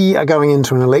we are going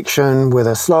into an election with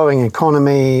a slowing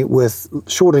economy, with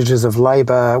shortages of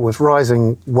labour, with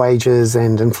rising wages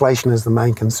and inflation as the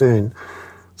main concern,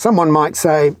 someone might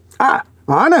say, I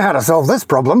know how to solve this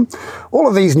problem. All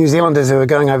of these New Zealanders who are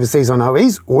going overseas on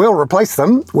OEs, we'll replace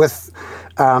them with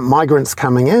migrants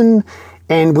coming in,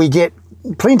 and we get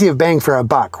plenty of bang for our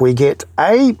buck. We get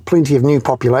plenty of new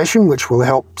population, which will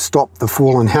help stop the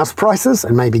fall in house prices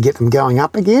and maybe get them going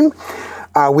up again.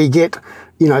 We get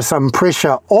some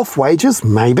pressure off wages,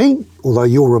 maybe, although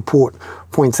your report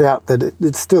points out that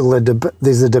it's still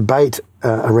there's a debate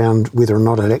around whether or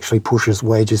not it actually pushes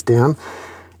wages down.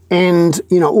 And,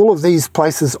 all of these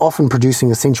places often producing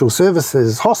essential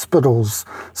services, hospitals,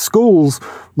 schools,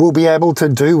 will be able to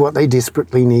do what they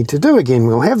desperately need to do again.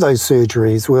 We'll have those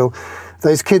surgeries,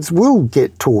 those kids will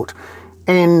get taught.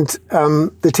 And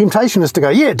the temptation is to go,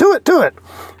 yeah, do it.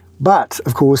 But,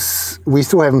 of course, we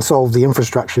still haven't solved the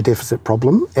infrastructure deficit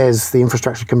problem. As the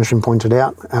Infrastructure Commission pointed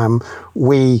out,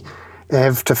 we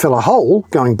have to fill a hole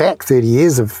going back 30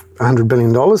 years of $100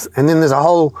 billion, and then there's a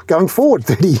hole going forward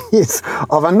 30 years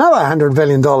of another $100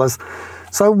 billion.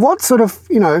 So what sort of,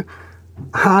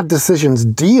 hard decisions,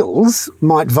 deals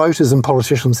might voters and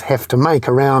politicians have to make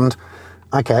around,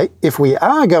 okay, if we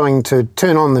are going to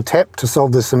turn on the tap to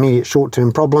solve this immediate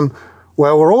short-term problem,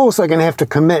 well, we're also going to have to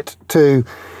commit to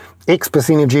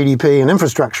X% of GDP and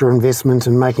infrastructure investment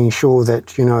and making sure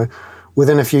that,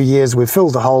 within a few years we've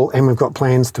filled the hole and we've got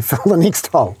plans to fill the next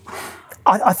hole.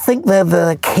 I think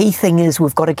the key thing is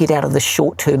we've got to get out of the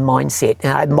short-term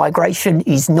mindset. Migration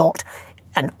is not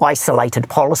an isolated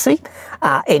policy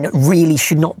and it really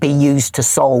should not be used to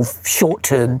solve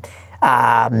short-term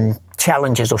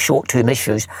challenges or short-term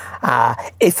issues.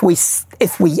 If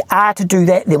we are to do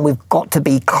that, then we've got to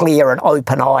be clear and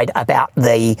open-eyed about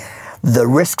the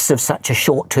risks of such a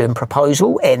short-term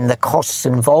proposal and the costs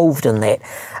involved in that.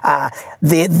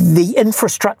 The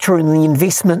infrastructure and the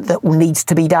investment that needs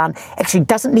to be done actually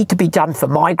doesn't need to be done for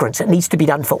migrants. It needs to be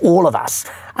done for all of us.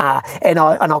 And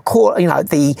I'll call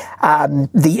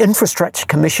the Infrastructure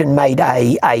Commission made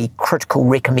a critical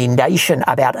recommendation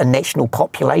about a national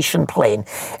population plan,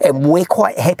 and we're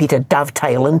quite happy to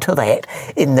dovetail into that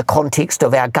in the context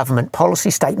of our government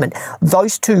policy statement.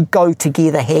 Those two go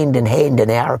together hand in hand, in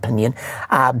our opinion.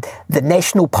 migration. The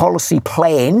National Policy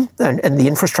Plan, in the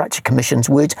Infrastructure Commission's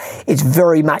words, is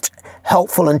very much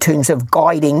helpful in terms of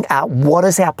guiding what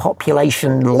is our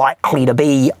population likely to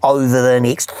be over the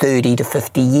next 30 to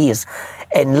 50 years.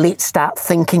 And let's start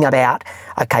thinking about,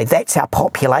 okay, that's our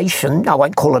population. I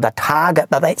won't call it a target,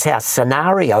 but that's our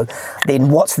scenario. Then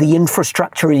what's the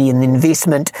infrastructure and the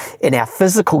investment in our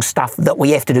physical stuff that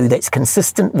we have to do that's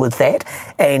consistent with that?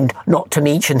 And not to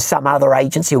mention some other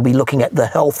agency will be looking at the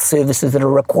health services that are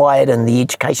required and the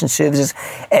education services,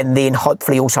 and then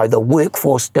hopefully also the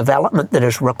workforce development that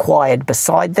is required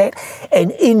beside that.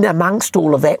 And in amongst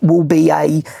all of that will be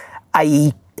an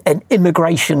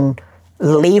immigration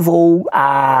level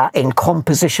and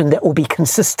composition that will be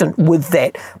consistent with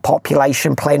that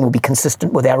population plan, will be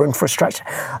consistent with our infrastructure.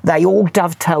 They all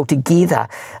dovetail together.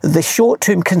 The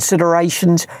short-term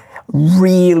considerations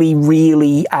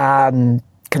really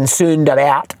concerned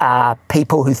about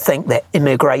people who think that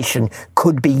immigration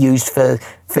could be used for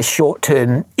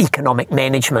short-term economic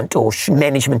management or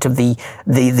management of the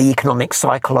economic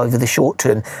cycle over the short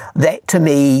term. That to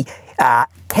me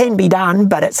can be done,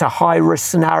 but it's a high-risk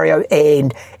scenario,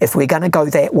 and if we're going to go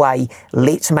that way,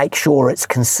 let's make sure it's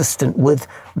consistent with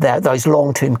those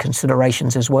long-term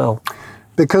considerations as well.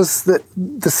 Because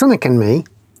the cynic in me,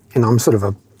 and I'm sort of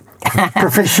a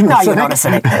professional cynic. No, you're not a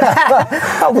cynic.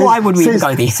 Why would we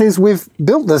go there? Says we've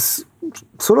built this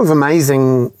sort of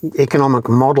amazing economic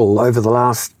model over the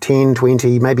last 10,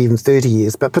 20, maybe even 30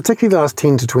 years, but particularly the last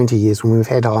 10 to 20 years when we've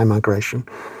had high migration,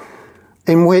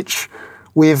 in which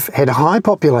we've had high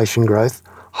population growth,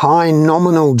 high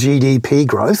nominal GDP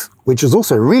growth, which is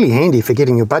also really handy for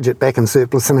getting your budget back in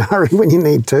surplus in a hurry when you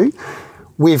need to.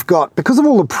 We've got, because of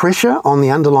all the pressure on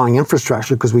the underlying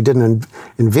infrastructure, because we didn't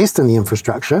invest in the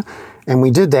infrastructure, and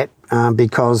we did that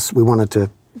because we wanted to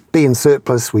be in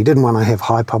surplus, we didn't want to have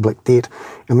high public debt,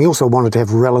 and we also wanted to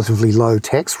have relatively low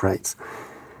tax rates.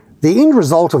 The end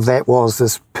result of that was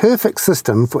this perfect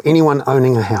system for anyone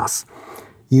owning a house.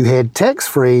 You had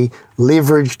tax-free,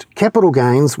 leveraged capital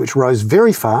gains, which rose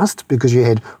very fast because you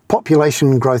had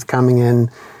population growth coming in.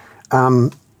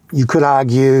 You could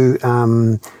argue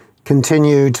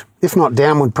continued, if not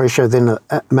downward pressure, then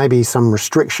maybe some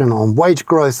restriction on wage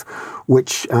growth,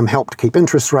 which helped keep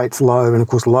interest rates low. And of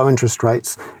course, low interest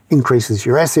rates increases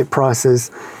your asset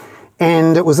prices.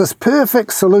 And it was this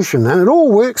perfect solution, and it all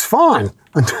works fine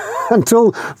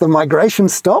until the migration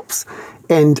stops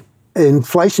and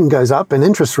inflation goes up and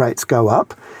interest rates go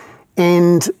up.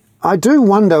 And I do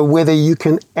wonder whether you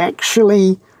can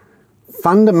actually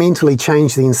fundamentally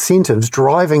change the incentives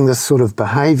driving this sort of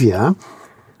behaviour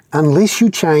unless you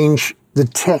change the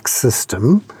tax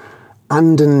system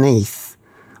underneath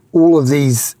all of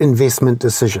these investment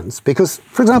decisions. Because,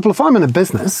 for example, if I'm in a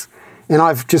business and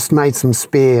I've just made some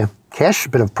spare cash, a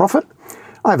bit of profit,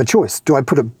 I have a choice. Do I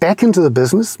put it back into the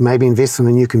business, maybe invest in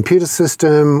a new computer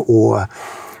system, or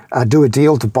do a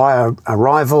deal to buy a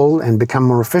rival and become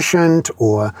more efficient,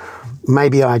 or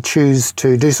maybe I choose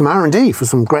to do some R&D for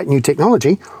some great new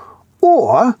technology,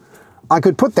 or I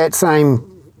could put that same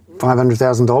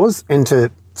 $500,000 into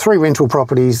 3 rental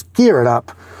properties, gear it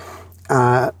up,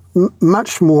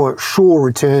 much more sure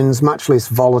returns, much less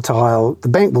volatile. The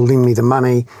bank will lend me the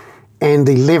money, and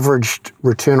the leveraged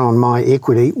return on my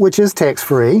equity, which is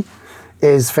tax-free,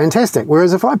 is fantastic.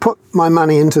 Whereas if I put my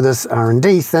money into this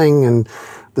R&D thing and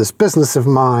this business of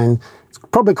mine, it's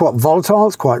probably quite volatile,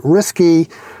 it's quite risky.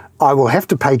 I will have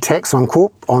to pay tax on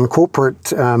corporate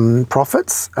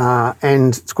profits,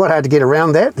 and it's quite hard to get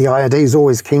around that. The IRD is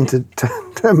always keen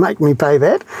to make me pay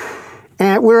that.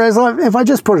 Whereas if I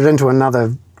just put it into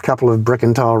another couple of brick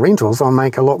and tile rentals, I'll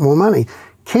make a lot more money.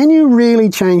 Can you really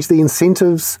change the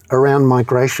incentives around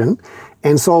migration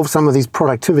and solve some of these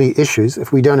productivity issues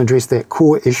if we don't address that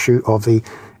core issue of the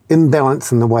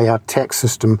imbalance in the way our tax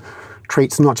system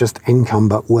treats not just income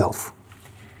but wealth?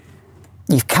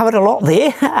 You've covered a lot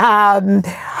there.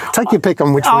 Take your pick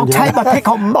on which one. I'll take my pick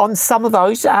on some of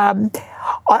those.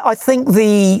 I think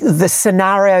the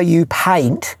scenario you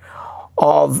paint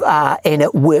of and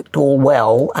it worked all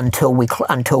well until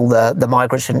the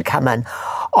migrants didn't come in.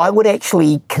 I would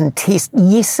actually contest,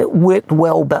 yes, it worked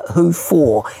well, but who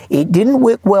for? It didn't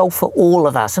work well for all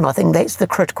of us, and I think that's the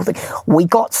critical thing. We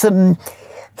got some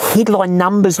headline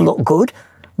numbers look good.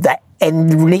 The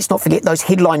And let's not forget those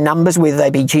headline numbers, whether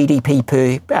they be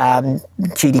GDP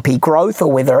growth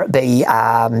or whether it be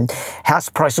house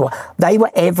prices. They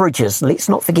were averages. Let's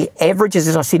not forget averages,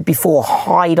 as I said before,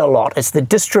 hide a lot. It's the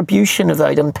distribution of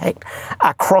that impact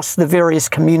across the various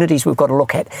communities we've got to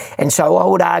look at. And so I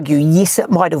would argue, yes,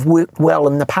 it might have worked well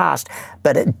in the past,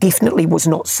 but it definitely was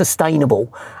not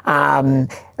sustainable,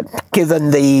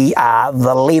 given the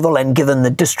level and given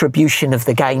the distribution of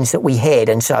the gains that we had.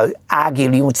 And so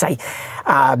arguably you would say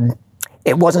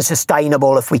it wasn't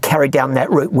sustainable if we carried down that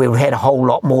route where we had a whole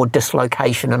lot more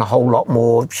dislocation and a whole lot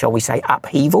more, shall we say,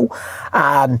 upheaval.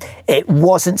 It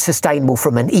wasn't sustainable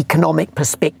from an economic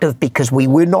perspective because we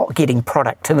were not getting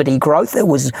productivity growth. It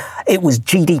was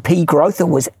GDP growth, it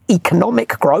was economic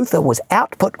growth, it was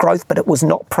output growth, but it was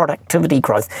not productivity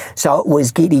growth. So it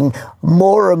was getting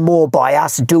more and more by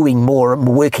us doing more and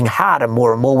working harder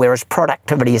more and more, whereas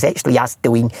productivity is actually us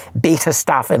doing better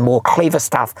stuff and more clever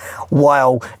stuff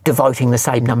while devoting the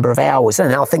same number of hours.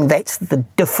 And I think that's the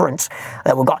difference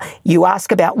that we've got. You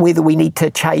ask about whether we need to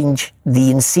change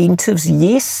the incentives.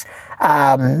 Yes.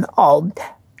 And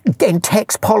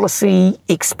tax policy,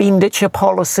 expenditure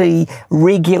policy,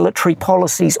 regulatory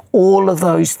policies, all of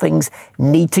those things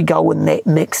need to go in that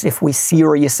mix if we're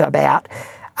serious about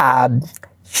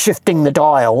shifting the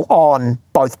dial on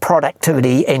both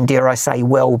productivity and, dare I say,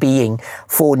 well-being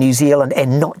for New Zealand,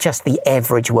 and not just the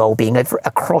average well-being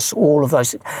across all of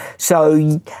those.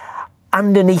 So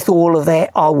underneath all of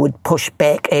that, I would push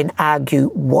back and argue,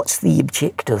 what's the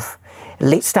objective?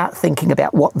 Let's start thinking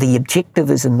about what the objective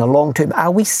is in the long term.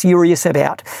 Are we serious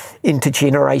about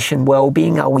intergeneration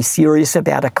well-being? Are we serious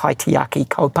about a kaitiaki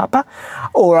kaupapa?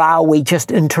 Or are we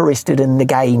just interested in the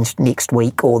gains next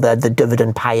week or the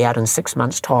dividend payout in 6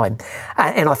 months' time?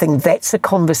 And I think that's a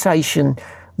conversation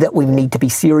that we need to be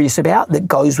serious about, that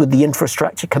goes with the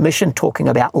Infrastructure Commission talking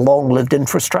about long-lived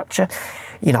infrastructure.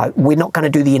 You know, we're not going to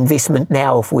do the investment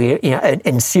now if we're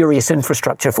in serious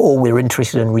infrastructure if all we're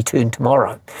interested in return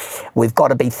tomorrow. We've got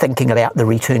to be thinking about the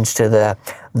returns to the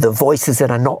voices that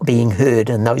are not being heard,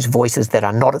 and those voices that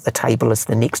are not at the table as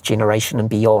the next generation and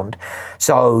beyond.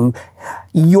 So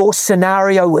your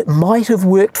scenario, it might have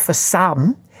worked for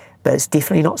some, but it's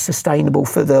definitely not sustainable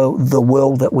for the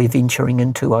world that we're venturing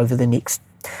into over the next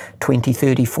 20,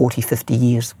 30, 40, 50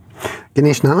 years.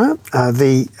 Ganesh Nana,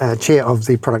 the Chair of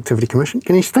the Productivity Commission.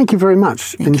 Ganesh, thank you very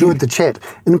much. Enjoyed the chat.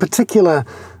 In particular,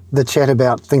 the chat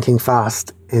about thinking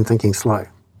fast and thinking slow.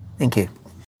 Thank you.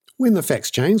 When the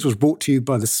Facts Change was brought to you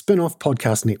by the Spin-Off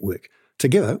Podcast Network,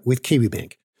 together with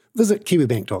KiwiBank. Visit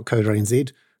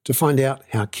kiwibank.co.nz to find out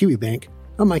how KiwiBank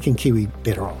are making Kiwi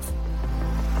better off.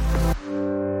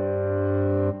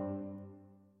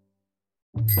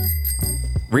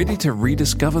 Ready to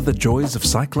rediscover the joys of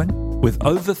cycling? With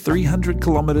over 300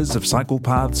 kilometres of cycle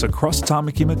paths across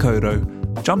Tāmaki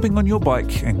Makaurau, jumping on your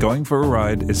bike and going for a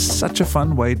ride is such a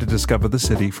fun way to discover the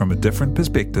city from a different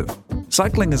perspective.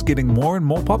 Cycling is getting more and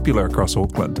more popular across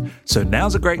Auckland, so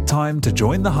now's a great time to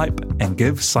join the hype and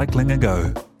give cycling a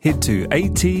go. Head to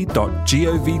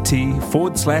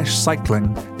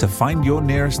at.govt/cycling to find your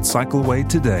nearest cycleway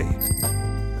today.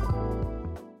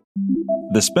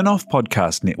 The Spin-Off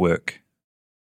Podcast Network.